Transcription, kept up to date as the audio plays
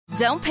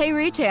Don't pay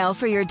retail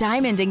for your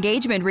diamond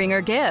engagement ring or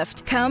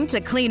gift. Come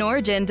to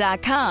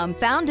CleanOrigin.com.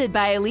 Founded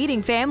by a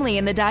leading family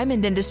in the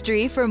diamond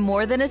industry for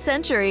more than a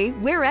century,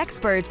 we're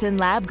experts in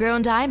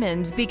lab-grown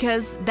diamonds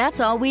because that's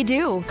all we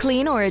do.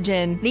 Clean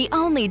Origin, the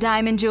only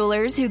diamond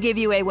jewelers who give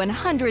you a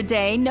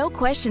 100-day,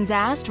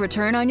 no-questions-asked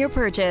return on your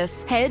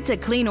purchase. Head to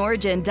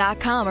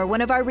CleanOrigin.com or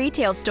one of our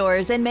retail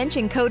stores and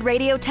mention code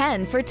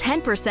Radio10 for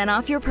 10%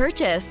 off your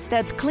purchase.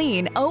 That's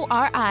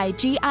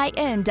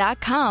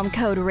CleanOrigin.com,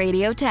 code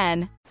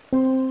Radio10.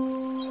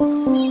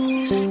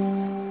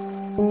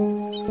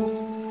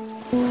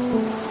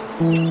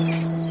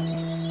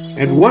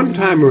 At one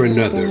time or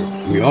another,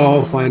 we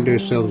all find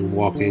ourselves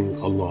walking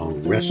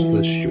along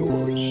restless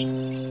shores.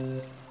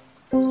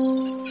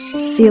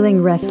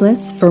 Feeling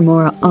restless for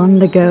more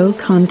on-the-go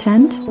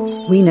content?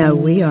 We know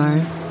we are.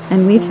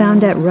 And we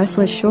found at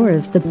Restless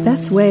Shores the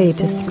best way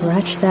to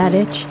scratch that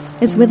itch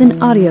is with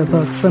an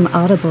audiobook from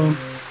Audible.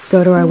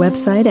 Go to our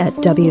website at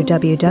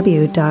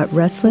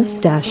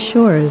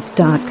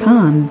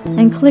www.restless-shores.com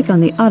and click on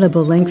the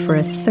Audible link for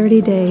a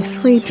 30-day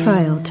free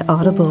trial to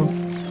Audible.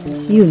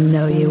 You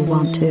know you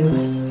want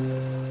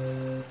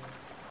to.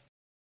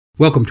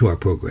 Welcome to our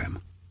program.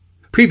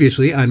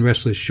 Previously on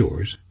Restless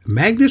Shores,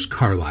 Magnus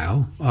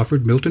Carlyle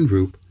offered Milton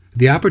Roop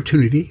the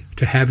opportunity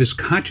to have his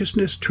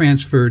consciousness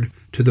transferred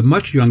to the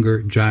much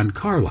younger John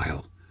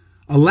Carlyle,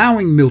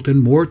 allowing Milton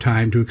more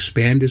time to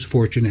expand his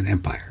fortune and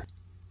empire.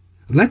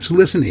 Let's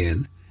listen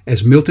in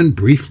as Milton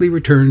briefly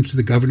returns to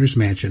the governor's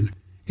mansion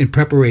in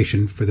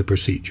preparation for the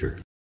procedure.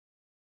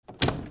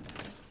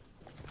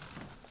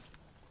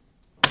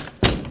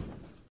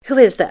 Who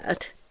is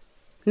that?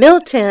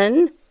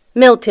 Milton?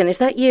 Milton, is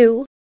that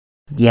you?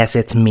 Yes,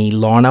 it's me,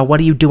 Lorna. What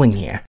are you doing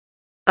here?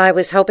 I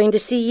was hoping to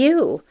see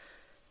you.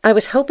 I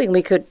was hoping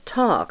we could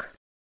talk.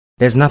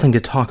 There's nothing to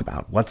talk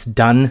about. What's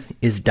done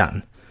is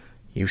done.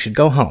 You should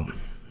go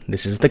home.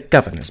 This is the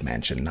governor's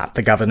mansion, not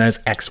the governor's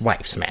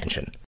ex-wife's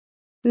mansion.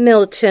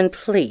 Milton,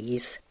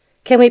 please.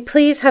 Can we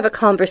please have a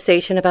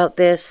conversation about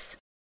this?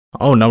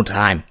 Oh, no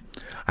time.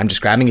 I'm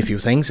just grabbing a few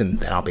things and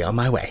then I'll be on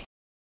my way.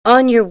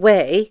 On your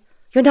way?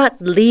 You're not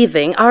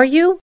leaving, are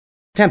you?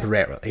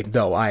 Temporarily,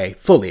 though I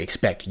fully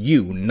expect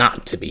you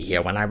not to be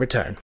here when I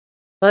return.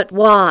 But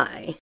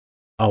why?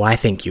 Oh, I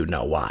think you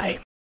know why.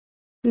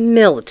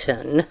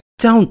 Milton.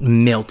 Don't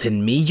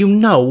Milton me. You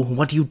know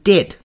what you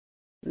did.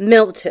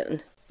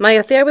 Milton, my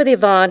affair with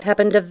Yvonne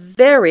happened a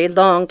very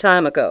long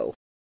time ago.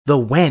 The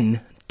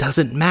when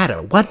doesn't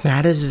matter. What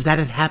matters is that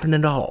it happened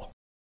at all.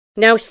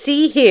 Now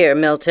see here,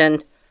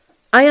 Milton.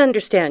 I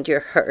understand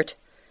you're hurt,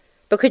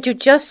 but could you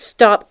just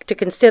stop to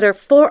consider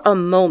for a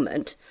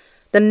moment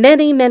the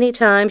many, many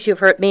times you've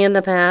hurt me in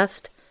the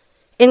past,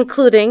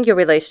 including your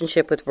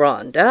relationship with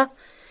Rhonda,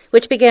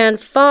 which began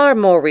far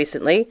more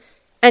recently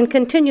and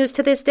continues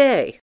to this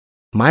day.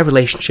 My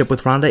relationship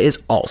with Rhonda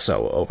is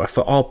also over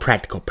for all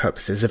practical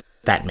purposes, if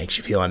that makes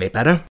you feel any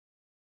better.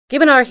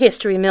 Given our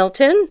history,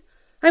 Milton,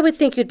 I would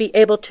think you'd be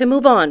able to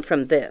move on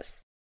from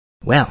this.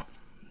 Well,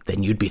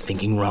 then you'd be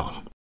thinking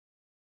wrong.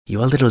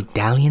 Your little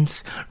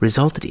dalliance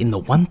resulted in the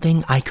one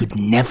thing I could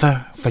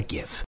never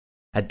forgive.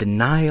 A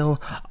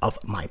denial of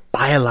my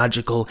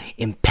biological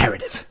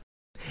imperative.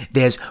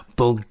 There's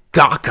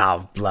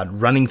Bulgakov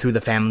blood running through the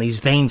family's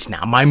veins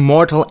now. My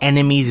mortal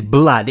enemy's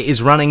blood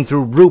is running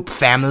through Roop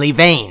family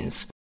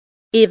veins.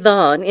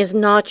 Yvonne is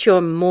not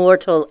your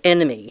mortal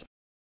enemy.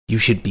 You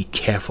should be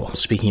careful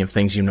speaking of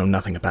things you know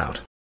nothing about.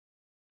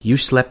 You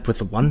slept with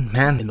the one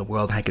man in the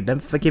world I could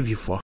never forgive you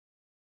for.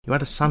 You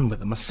had a son with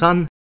him, a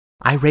son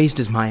I raised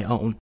as my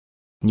own.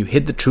 And you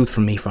hid the truth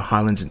from me for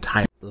Harlan's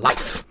entire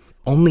life.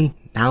 Only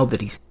now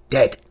that he's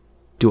dead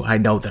do I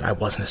know that I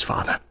wasn't his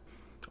father.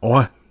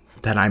 Or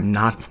that I'm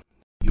not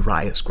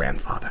Uriah's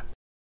grandfather.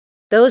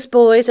 Those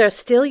boys are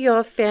still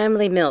your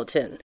family,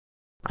 Milton.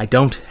 I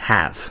don't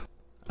have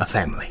a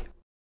family.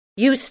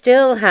 You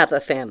still have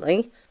a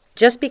family.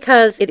 Just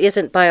because it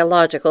isn't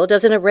biological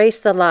doesn't erase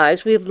the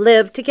lives we've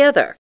lived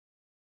together.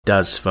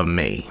 Does for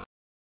me.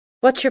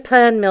 What's your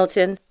plan,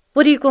 Milton?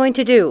 What are you going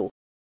to do?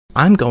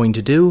 I'm going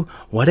to do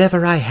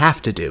whatever I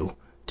have to do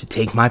to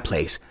take my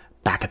place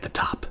back at the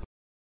top.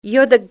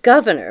 You're the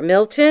governor,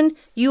 Milton.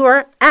 You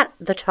are at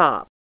the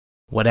top.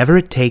 Whatever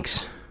it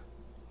takes,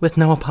 with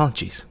no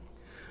apologies.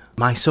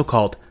 My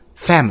so-called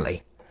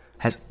family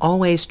has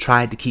always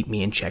tried to keep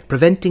me in check,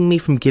 preventing me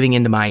from giving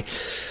in to my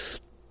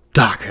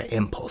darker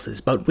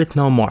impulses. But with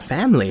no more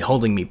family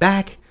holding me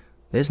back,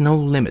 there's no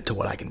limit to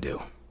what I can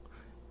do.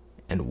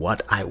 And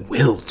what I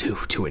will do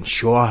to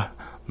ensure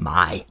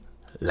my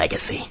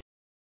legacy.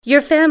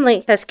 Your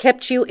family has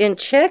kept you in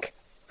check?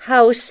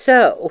 How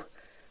so?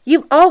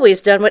 You've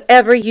always done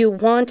whatever you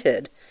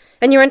wanted,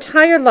 and your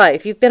entire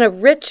life you've been a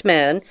rich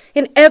man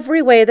in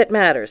every way that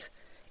matters,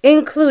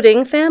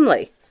 including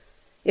family.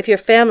 If your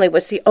family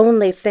was the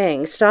only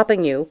thing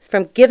stopping you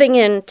from giving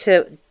in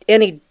to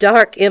any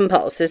dark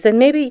impulses, then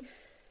maybe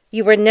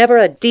you were never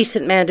a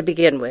decent man to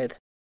begin with.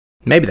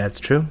 Maybe that's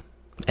true,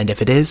 and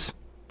if it is,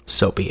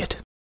 so be it.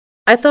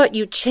 I thought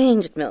you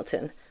changed,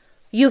 Milton.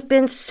 You've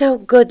been so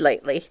good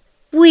lately.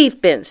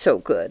 We've been so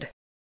good.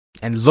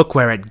 And look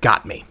where it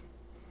got me.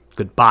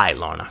 Goodbye,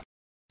 Lorna.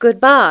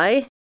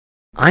 Goodbye.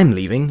 I'm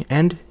leaving,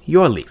 and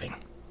you're leaving.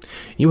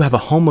 You have a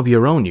home of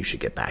your own you should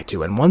get back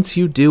to, and once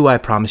you do, I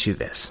promise you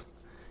this.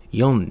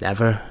 You'll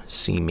never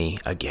see me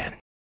again.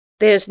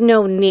 There's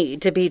no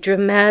need to be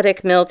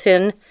dramatic,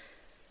 Milton.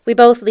 We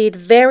both lead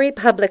very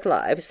public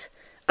lives.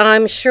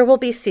 I'm sure we'll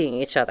be seeing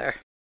each other.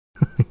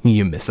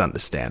 You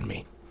misunderstand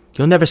me.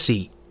 You'll never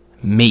see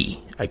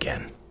me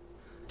again.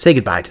 Say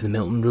goodbye to the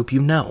Milton Roop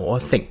you know, or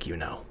think you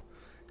know.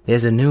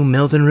 There's a new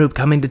Milton Roop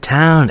coming to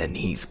town, and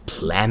he's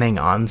planning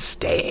on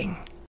staying.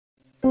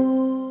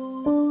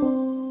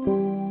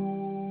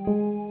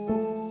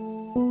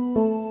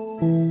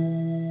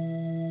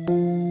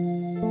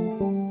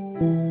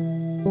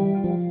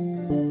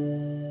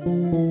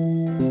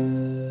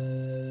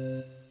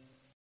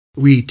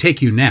 We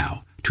take you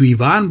now to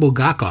Ivan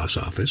Bulgakov's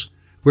office,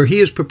 where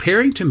he is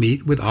preparing to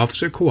meet with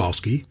Officer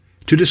Kowalski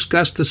to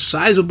discuss the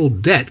sizable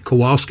debt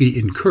Kowalski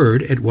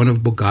incurred at one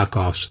of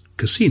Bulgakov's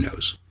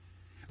casinos.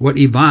 What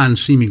Ivan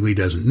seemingly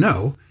doesn't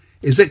know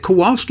is that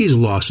Kowalski's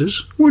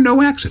losses were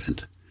no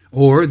accident,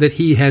 or that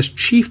he has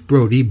Chief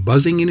Brody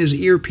buzzing in his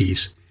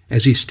earpiece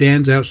as he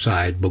stands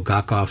outside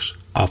Bulgakov's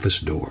office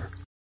door.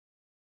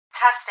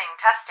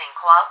 Testing,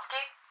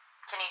 Kowalski?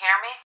 Can you hear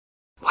me?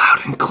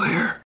 Loud and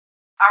clear.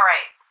 All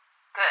right,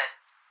 good.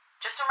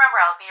 Just remember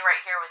I'll be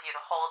right here with you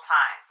the whole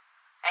time.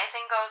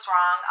 Anything goes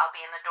wrong, I'll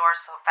be in the door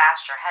so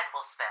fast your head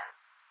will spin.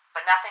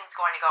 But nothing's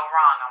going to go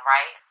wrong, all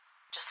right?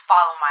 Just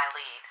follow my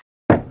lead.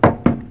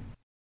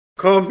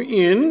 Come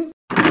in.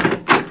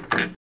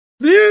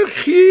 There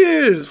he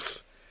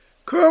is.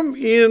 Come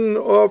in,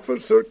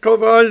 Officer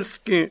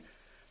Kowalski.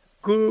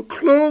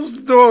 Close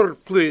the door,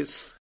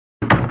 please.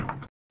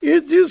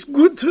 It is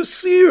good to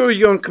see you,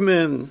 young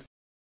man.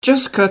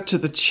 Just cut to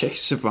the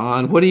chase,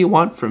 Ivan. What do you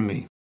want from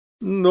me?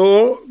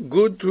 No,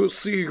 good to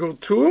see you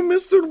too,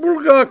 Mr.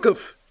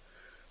 Bulgakov.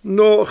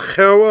 No,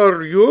 how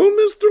are you,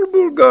 Mr.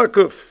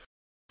 Bulgakov?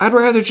 I'd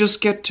rather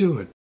just get to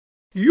it.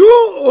 You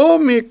owe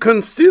me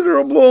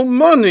considerable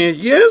money,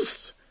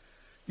 yes?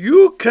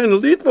 You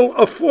can little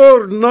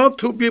afford not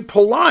to be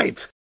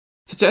polite.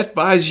 The debt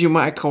buys you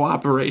my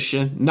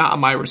cooperation, not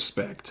my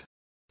respect.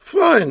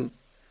 Fine.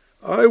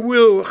 I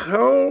will,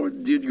 how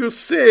did you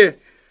say,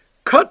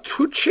 cut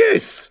to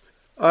chase.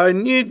 I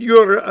need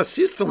your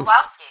assistance.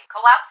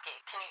 Kowalski,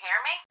 can you hear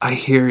me? I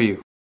hear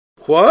you.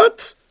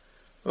 What?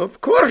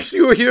 Of course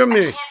you hear me.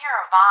 I can't hear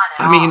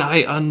Ivan at all.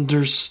 I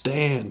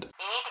understand.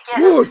 You need to get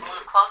him to Good.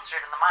 move closer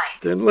to the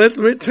mic. Then let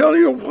me tell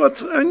you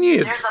what I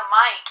need. There's a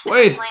mic in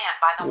Wait. the plant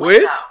by the Wait?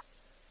 window.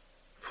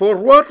 For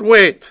what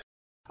wait?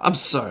 I'm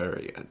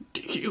sorry.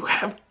 Do you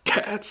have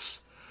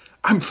cats?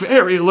 I'm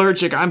very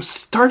allergic. I'm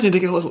starting to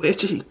get a little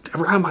itchy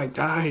around my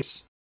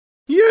eyes.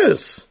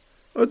 Yes,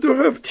 I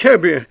do have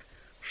tabby.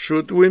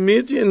 Should we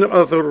meet in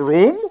other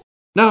room?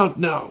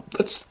 No.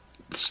 Let's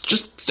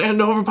just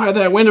stand over by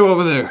that window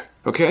over there,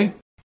 okay?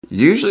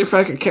 Usually if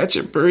I can catch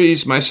a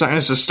breeze, my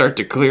sinuses start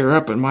to clear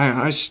up and my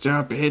eyes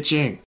stop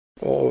itching.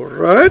 All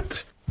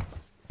right.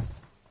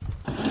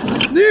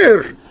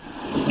 There.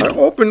 I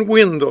open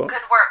window.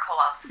 Good work,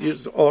 Kowalski.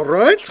 Is all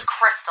right? It's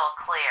crystal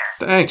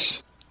clear.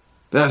 Thanks.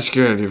 That's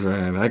good,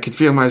 Ivan. I can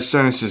feel my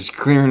sinuses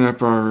clearing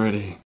up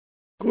already.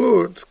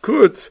 Good.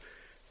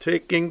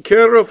 Taking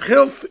care of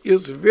health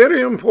is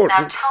very important.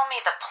 Now tell me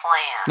the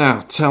plan.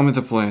 Now, tell me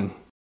the plan.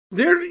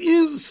 There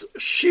is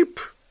ship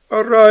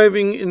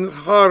arriving in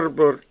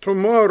harbor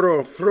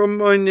tomorrow from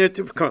my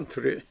native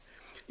country.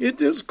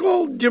 It is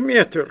called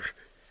Demeter.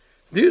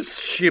 This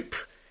ship,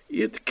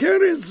 it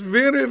carries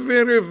very,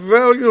 very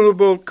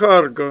valuable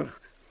cargo.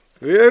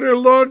 Very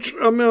large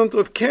amount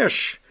of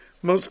cash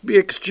must be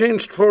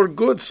exchanged for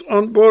goods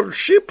on board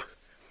ship.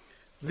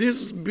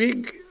 This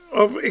big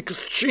of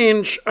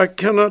exchange I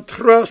cannot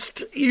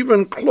trust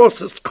even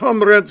closest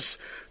comrades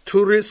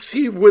to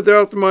receive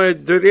without my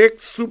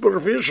direct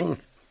supervision,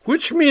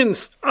 which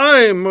means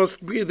I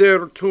must be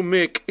there to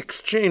make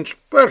exchange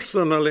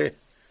personally,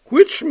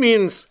 which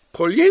means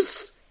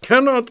police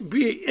cannot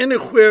be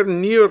anywhere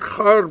near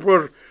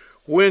harbor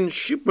when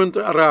shipment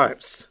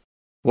arrives.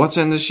 What's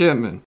in the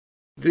shipment?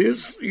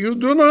 This you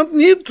do not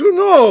need to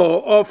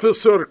know,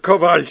 Officer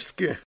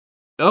Kowalski.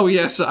 Oh,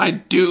 yes, I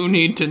do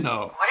need to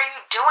know. What are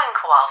you doing,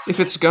 Kowalski? If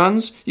it's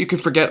guns, you can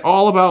forget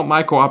all about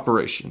my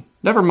cooperation.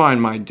 Never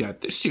mind my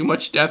debt. There's too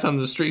much death on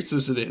the streets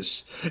as it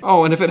is.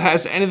 Oh, and if it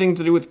has anything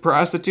to do with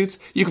prostitutes,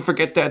 you can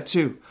forget that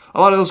too. A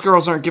lot of those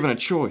girls aren't given a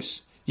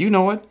choice. You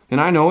know it,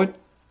 and I know it.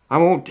 I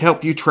won't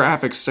help you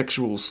traffic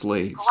sexual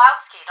slaves.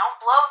 Kowalski, don't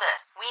blow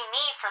this. We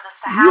need for this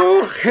to happen.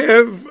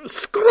 You have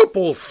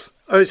scruples,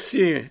 I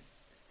see.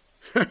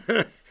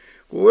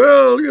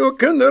 Well, you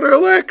can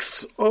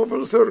relax,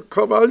 Officer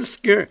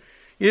Kowalski.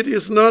 It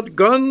is not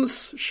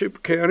guns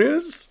ship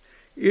carries.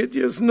 It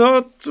is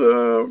not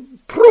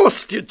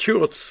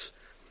prostitutes.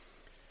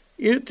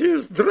 It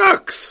is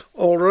drugs,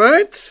 all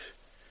right?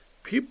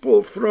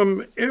 People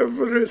from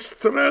every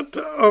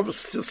strata of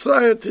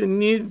society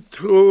need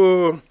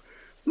to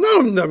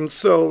numb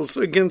themselves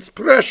against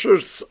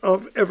pressures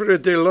of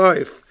everyday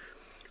life.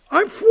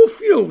 I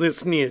fulfill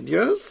this need,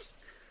 yes?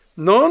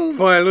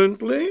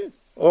 Non-violently,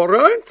 all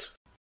right?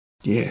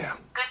 Yeah.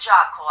 Good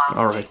job, Kowalski.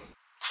 All right.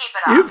 Keep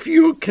it up. If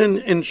you can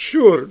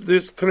ensure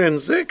this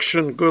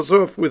transaction goes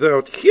off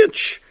without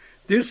hitch,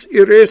 this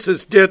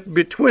erases debt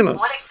between us.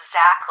 What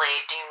exactly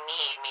do you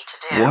need me to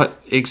do? What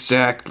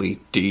exactly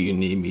do you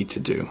need me to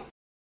do?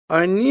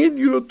 I need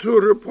you to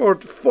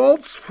report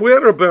false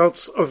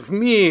whereabouts of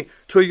me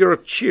to your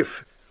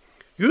chief.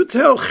 You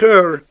tell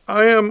her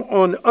I am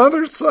on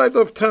other side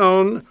of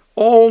town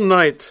all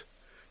night.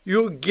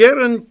 You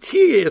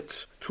guarantee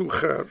it to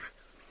her.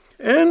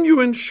 And you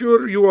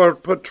ensure you are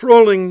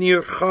patrolling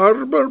near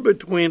harbor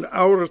between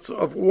hours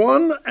of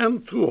 1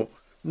 and 2.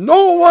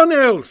 No one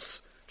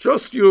else,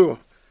 just you.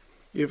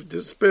 If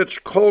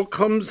dispatch call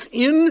comes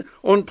in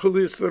on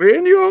police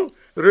radio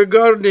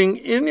regarding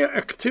any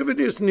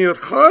activities near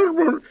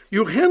harbor,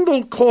 you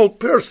handle call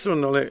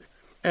personally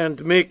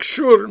and make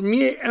sure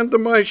me and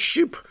my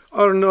ship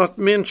are not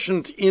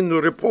mentioned in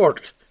the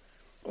report.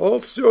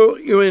 Also,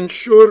 you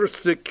ensure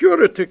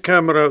security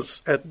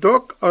cameras at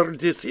dock are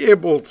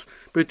disabled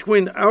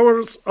between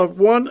hours of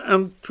 1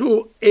 and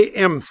 2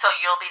 a.m. So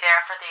you'll be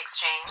there for the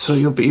exchange? So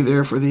you'll be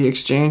there for the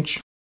exchange?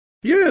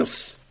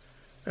 Yes.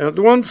 And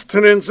once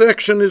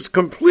transaction is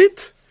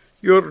complete,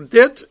 your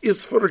debt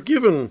is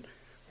forgiven.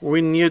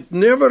 We need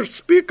never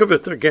speak of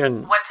it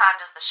again. What time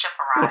does the ship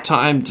arrive? What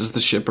time does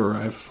the ship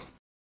arrive?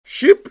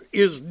 Ship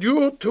is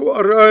due to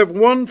arrive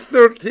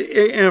 1:30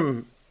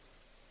 a.m.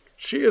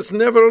 She is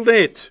never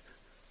late,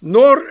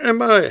 nor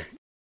am I.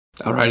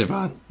 All right,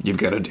 Ivan, you've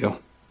got a deal.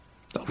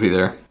 I'll be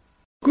there.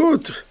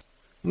 Good.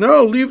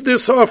 Now leave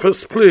this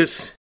office,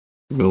 please.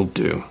 Will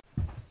do.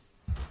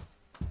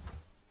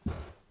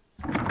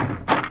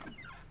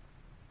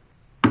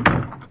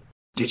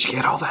 Did you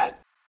get all that?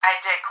 I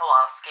did,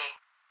 Kowalski.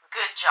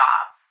 Good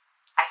job.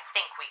 I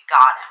think we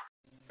got him.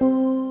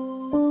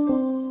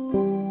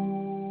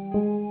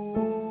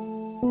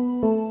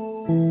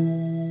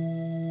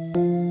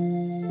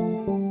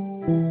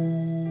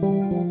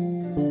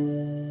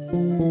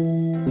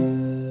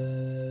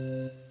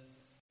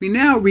 We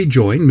now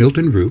rejoin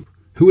Milton Roop,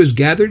 who has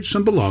gathered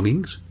some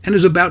belongings and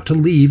is about to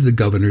leave the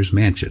governor's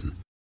mansion.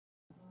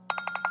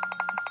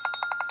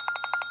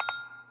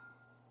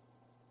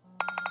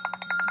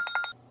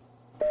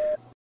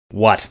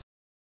 What?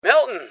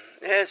 Milton,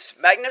 it's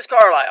Magnus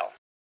Carlyle.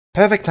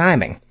 Perfect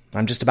timing.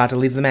 I'm just about to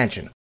leave the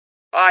mansion.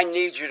 I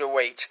need you to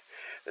wait.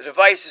 The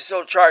device is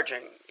still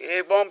charging.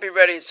 It won't be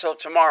ready until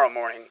tomorrow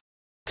morning.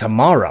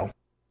 Tomorrow?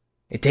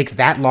 It takes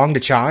that long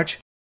to charge?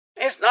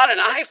 It's not an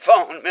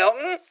iPhone,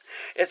 Milton.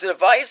 It's a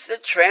device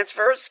that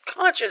transfers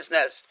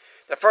consciousness.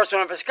 The first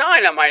one of its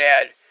kind, I might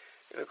add.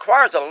 It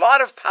requires a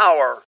lot of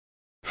power.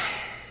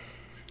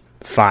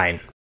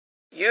 Fine.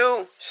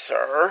 You,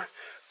 sir,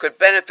 could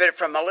benefit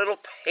from a little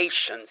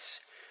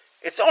patience.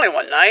 It's only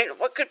one night.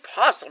 What could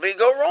possibly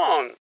go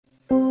wrong?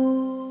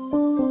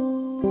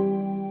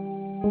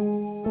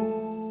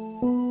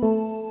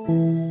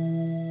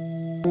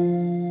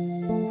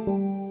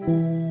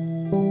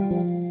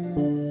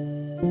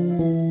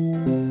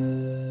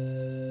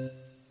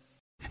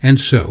 And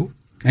so,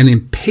 an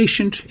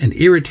impatient and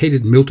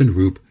irritated Milton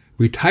Roop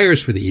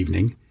retires for the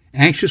evening,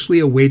 anxiously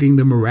awaiting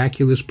the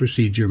miraculous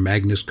procedure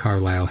Magnus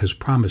Carlyle has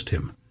promised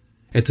him.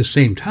 At the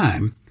same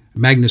time,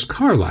 Magnus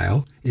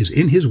Carlyle is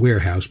in his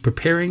warehouse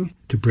preparing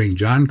to bring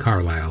John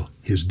Carlyle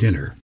his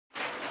dinner.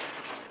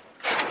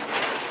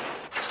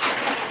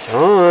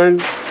 John,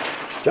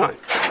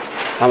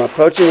 I'm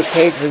approaching the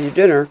cage with your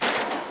dinner.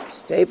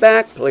 Stay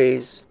back,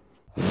 please.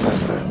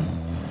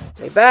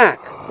 Stay back.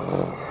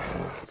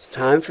 It's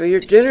time for your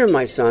dinner,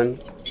 my son.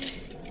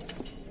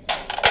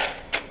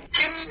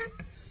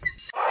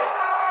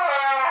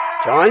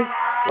 John,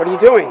 what are you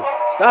doing?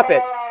 Stop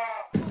it.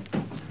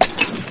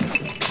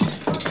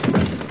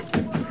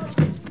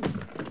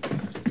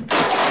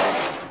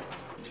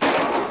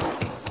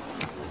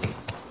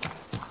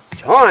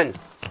 John,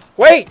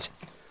 wait!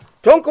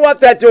 Don't go out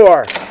that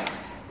door!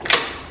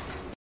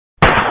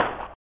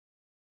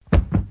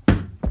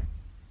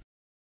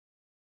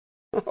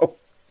 Oh,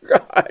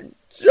 God,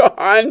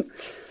 John.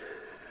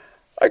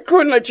 I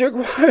couldn't let you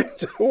go out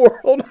into the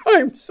world.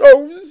 I'm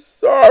so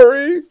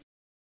sorry.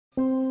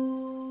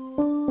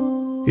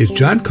 Is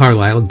John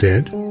Carlyle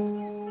dead?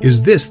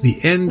 Is this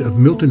the end of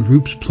Milton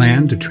Roop's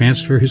plan to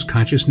transfer his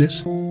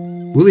consciousness?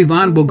 Will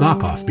Ivan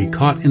Bulgakov be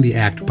caught in the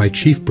act by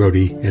Chief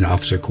Brody and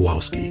Officer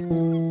Kowalski?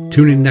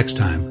 Tune in next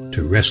time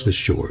to Restless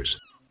Shores.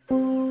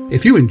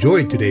 If you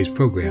enjoyed today's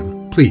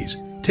program, please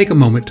take a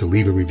moment to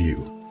leave a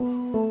review.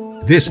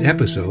 This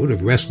episode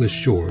of Restless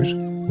Shores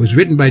was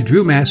written by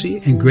Drew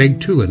Massey and Greg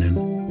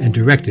Tulanen and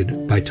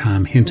directed by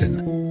Tom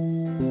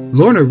Hinton.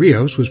 Lorna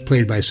Rios was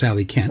played by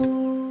Sally Kent.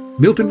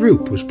 Milton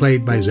Roop was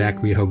played by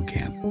Zachary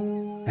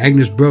Hogekamp.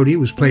 Agnes Brody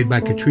was played by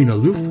Katrina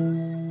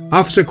Loof.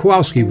 Officer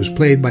Kowalski was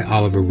played by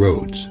Oliver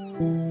Rhodes.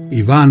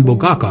 Ivan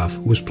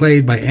Bulgakov was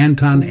played by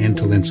Anton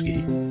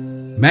Antolinsky.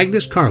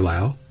 Magnus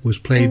Carlyle was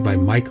played by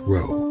Mike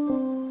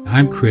Rowe.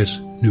 I'm Chris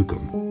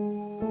Newcomb.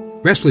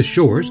 Restless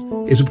Shores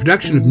is a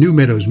production of New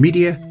Meadows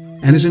Media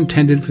and is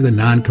intended for the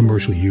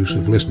non-commercial use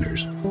of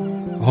listeners.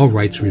 All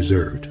rights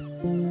reserved.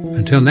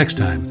 Until next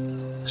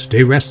time,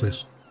 stay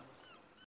restless.